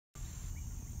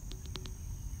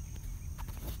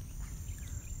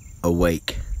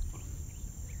Awake.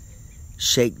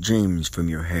 Shake dreams from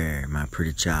your hair, my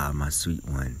pretty child, my sweet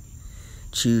one.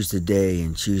 Choose the day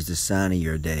and choose the sign of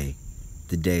your day,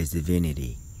 the day's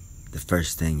divinity, the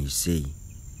first thing you see.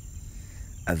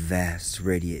 A vast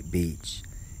radiant beach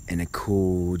and a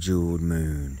cool jeweled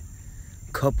moon.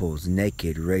 Couples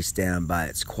naked race down by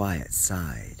its quiet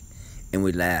side, and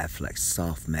we laugh like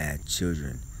soft mad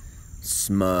children,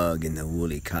 smug in the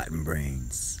woolly cotton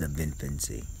brains of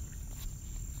infancy.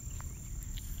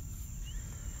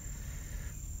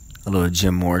 A little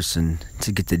Jim Morrison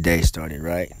to get the day started,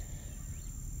 right?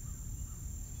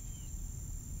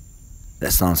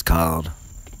 That song's called,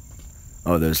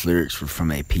 those lyrics were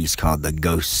from a piece called The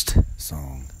Ghost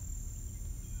Song.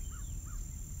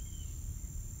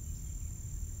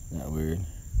 Isn't that weird?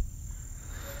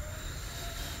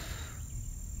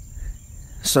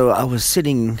 So I was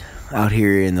sitting out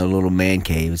here in the little man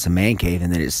cave. It's a man cave,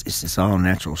 and then it's all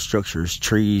natural structures,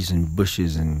 trees and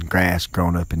bushes and grass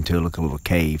grown up into like a little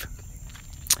cave.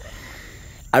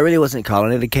 I really wasn't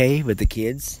calling it a cave, but the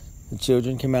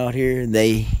children come out here, and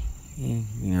I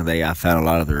found a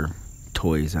lot of their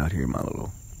toys out here in my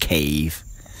little cave.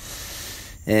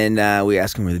 And we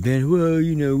asked them where they've been. Well,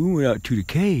 we went out to the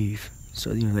cave.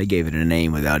 So, they gave it a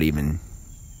name without even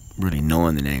really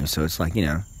knowing the name. So it's like,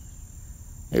 it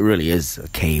really is a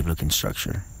cave-looking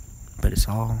structure. But it's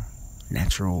all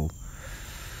natural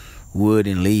wood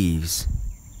and leaves.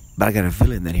 But I got a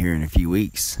feeling that here in a few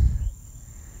weeks,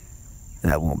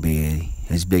 that won't be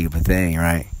as big of a thing,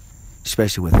 right?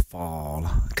 Especially with fall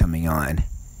coming on.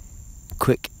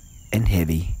 Quick and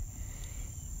heavy.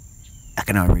 I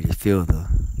can already see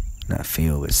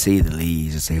the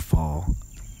leaves as they fall.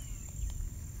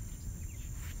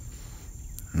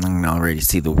 I can already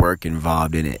see the work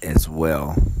involved in it as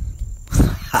well.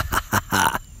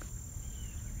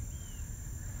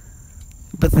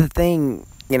 But the thing,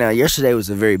 yesterday was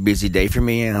a very busy day for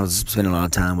me, and I was spending a lot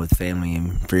of time with family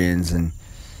and friends, and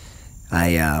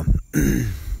I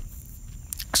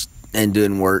and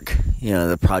doing work,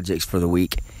 the projects for the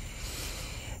week.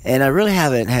 And I really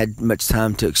haven't had much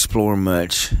time to explore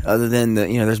much, other than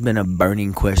there's been a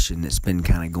burning question that's been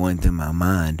kind of going through my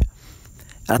mind.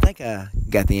 I think I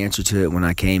got the answer to it when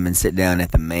I came and sat down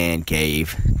at the man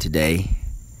cave today.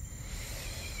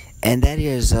 And that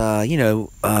is, I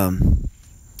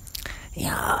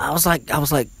was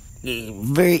like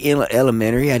very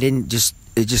elementary. It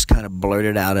just kind of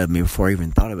blurted out of me before I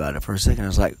even thought about it for a second. I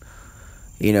was like,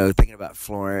 thinking about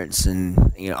Florence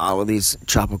and, all of these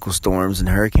tropical storms and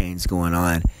hurricanes going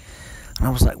on. And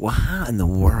I was like, well, how in the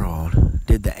world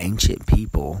did the ancient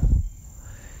people,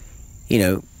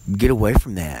 get away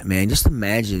from that, man? Just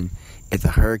imagine if a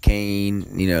hurricane,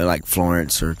 like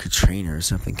Florence or Katrina or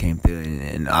something came through,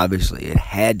 and obviously it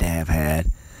had to have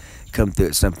come through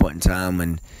at some point in time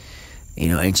when,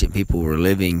 ancient people were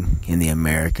living in the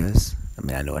Americas. I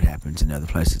mean, I know it happens in other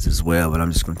places as well, but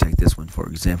I'm just going to take this one for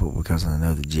example because I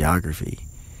know the geography.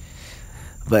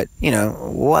 But,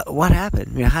 what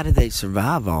happened? How did they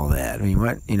survive all that? I mean,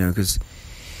 because,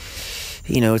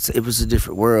 it was a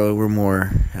different world. We're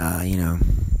more,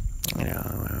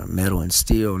 metal and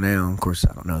steel now. Of course,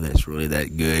 I don't know that it's really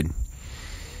that good.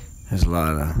 There's a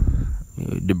lot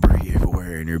of debris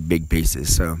everywhere, and they're big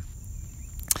pieces, so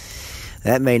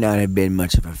that may not have been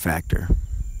much of a factor.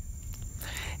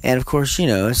 And of course,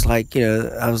 it's like,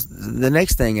 the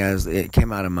next thing it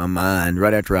came out of my mind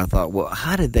right after I thought, well,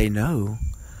 how did they know?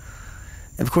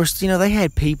 And of course, they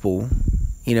had people,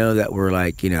 that were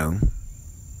like, quote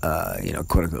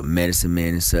unquote medicine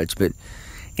men and such, but,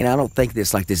 I don't think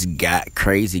that's like this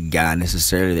crazy guy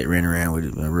necessarily that ran around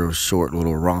with a real short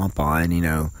little romp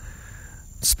on,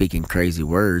 speaking crazy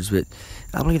words, but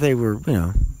I believe they were,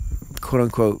 quote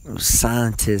unquote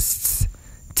scientists,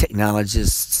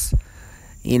 technologists,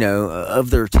 of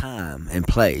their time and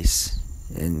place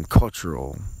and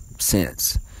cultural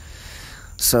sense.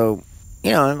 So,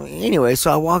 anyway,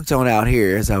 so I walked on out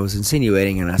here as I was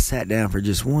insinuating, and I sat down for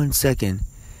just 1 second,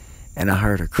 and I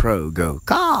heard a crow go,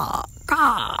 caw,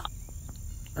 caw.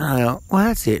 And I thought, well,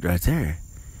 that's it right there.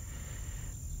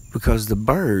 Because the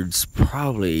birds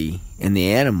probably, and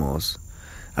the animals,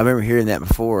 I remember hearing that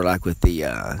before, like with the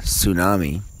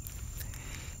tsunami.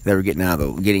 They were getting out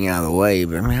of the way,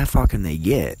 but I mean, how far can they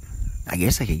get? I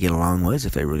guess they could get a long ways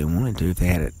if they really wanted to,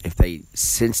 if they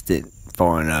sensed it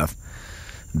far enough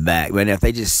back. But if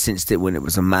they just sensed it when it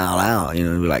was a mile out, they'd be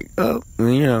like, oh,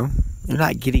 you're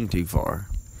not getting too far.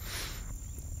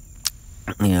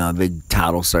 A big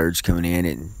tidal surge coming in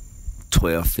at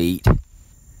 12 feet,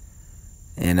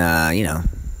 and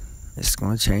it's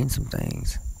going to change some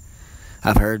things.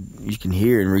 I've heard, you can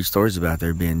hear and read stories about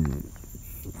there being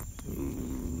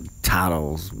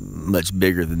tidal's much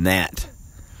bigger than that.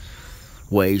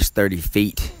 Waves 30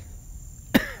 feet.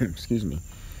 Excuse me.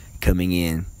 Coming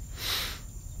in.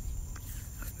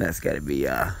 That's got to be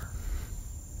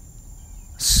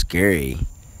scary.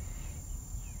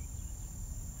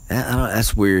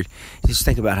 That's weird. Just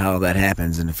think about how that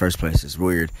happens in the first place. It's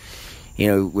weird.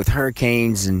 With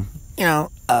hurricanes and,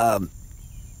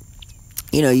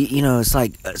 it's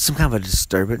like some kind of a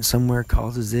disturbance somewhere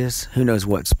causes this. Who knows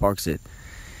what sparks it?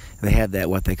 They have that,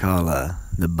 what they call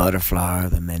the butterfly or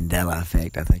the Mandela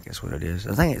effect. I think that's what it is.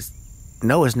 It's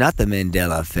not the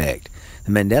Mandela effect.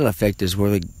 The Mandela effect is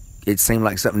where it seemed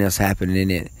like something else happened in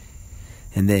it,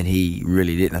 and then he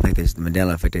really didn't. I think that's the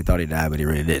Mandela effect. They thought he died, but he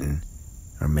really didn't.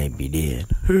 Or maybe he did.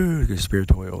 The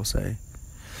spiritual will say.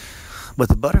 But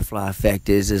the butterfly effect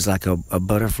is like a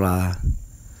butterfly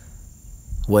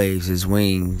waves his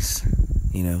wings,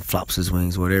 flops his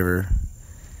wings, whatever,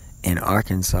 in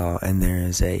Arkansas, and there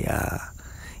is a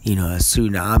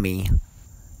tsunami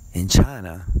in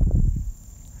China.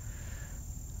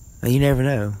 You never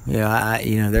know.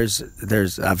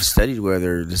 I've studied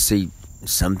weather to see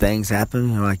some things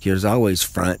happen. Like there's always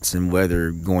fronts and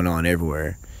weather going on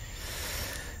everywhere.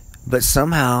 But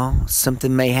somehow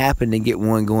something may happen to get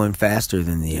one going faster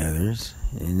than the others,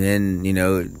 and then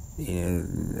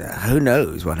who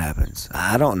knows what happens?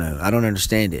 I don't know. I don't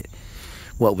understand it.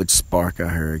 What would spark a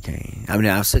hurricane? I mean,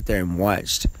 I'll sit there and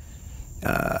watched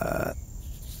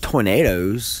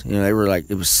tornadoes. They were like,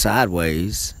 it was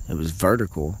sideways, it was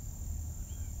vertical,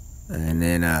 and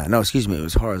then it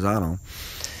was horizontal,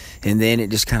 and then it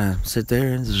just kind of sit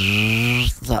there and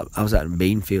I was out in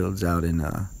bean fields out in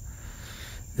the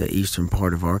eastern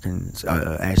part of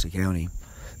Arkansas, Ashley County,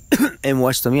 and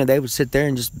watched them. They would sit there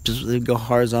and just go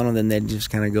horizontal, then they'd just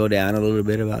kind of go down a little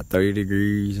bit, about 30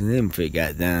 degrees, and then if it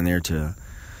got down there to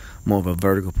more of a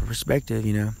vertical perspective,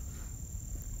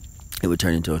 it would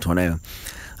turn into a tornado.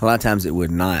 A lot of times it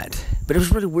would not, but it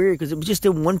was really weird because it was just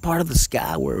in one part of the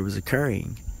sky where it was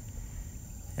occurring,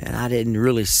 and I didn't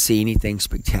really see anything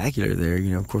spectacular there.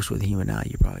 Of course, with the human eye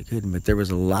you probably couldn't, but there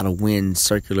was a lot of wind,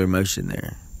 circular motion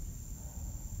there.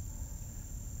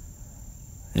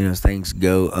 Things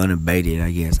go unabated,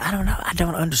 I guess. I don't know. I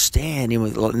don't understand.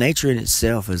 Nature in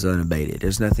itself is unabated.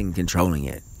 There's nothing controlling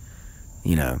it.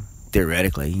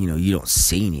 Theoretically, you don't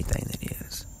see anything that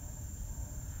is.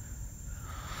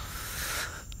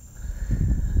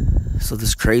 So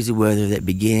this crazy weather that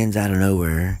begins out of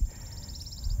nowhere,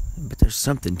 but there's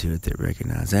something to it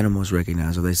that animals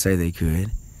recognize, or they say they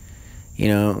could.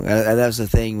 That was the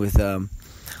thing with that.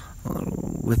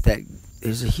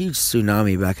 There's a huge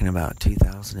tsunami back in about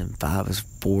 2005. It was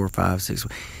 4, 5, 6,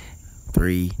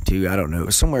 3, 2. I don't know. It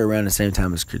was somewhere around the same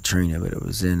time as Katrina, but it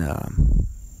was in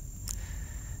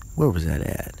where was that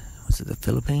at? Was it the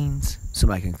Philippines?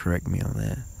 Somebody can correct me on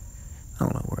that. I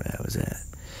don't know where that was at.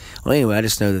 Well, anyway, I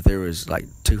just know that there was like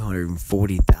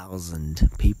 240,000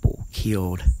 people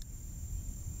killed.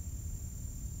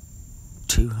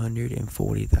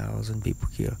 240,000 people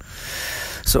killed.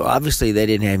 So obviously they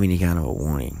didn't have any kind of a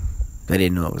warning. They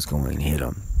didn't know it was going to hit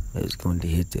them. It was going to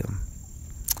hit them.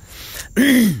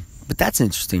 But that's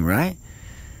interesting, right?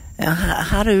 Now,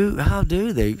 how did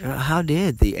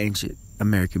the ancient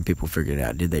American people figure it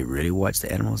out? Did they really watch the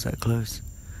animals that close?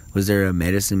 Was there a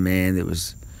medicine man that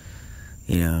was,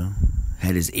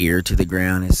 had his ear to the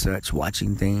ground as such,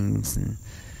 watching things and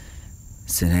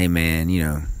said, hey man,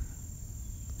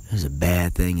 there's a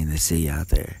bad thing in the sea out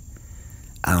there.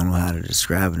 I don't know how to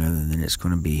describe it other than it's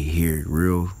going to be here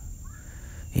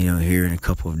here in a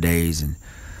couple of days, and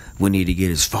we need to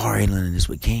get as far inland as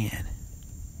we can.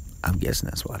 I'm guessing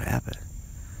that's what happened.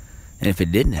 And if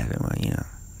it didn't happen, well,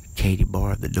 Katie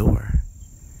barred the door.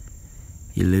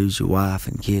 You lose your wife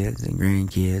and kids and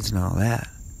grandkids and all that.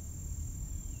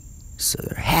 So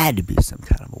there had to be some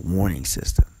kind of a warning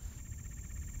system.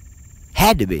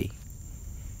 Had to be.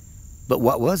 But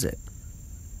what was it?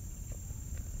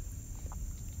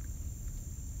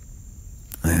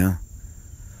 Well,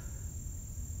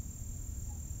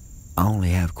 I only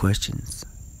have questions.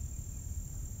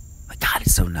 My God,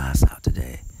 it's so nice out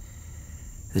today.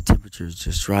 The temperature is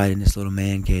just right in this little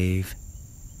man cave.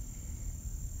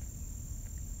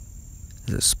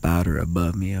 There's a spider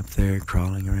above me up there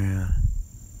crawling around.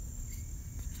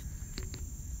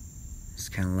 It's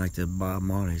kind of like the Bob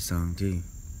Marley song too.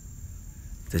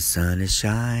 The sun is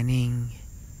shining,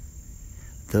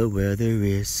 the weather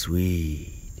is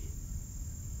sweet.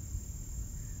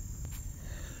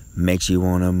 Makes you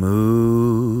want to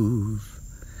move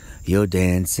your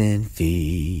dancing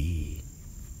feet.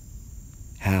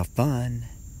 Have fun.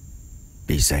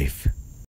 Be safe.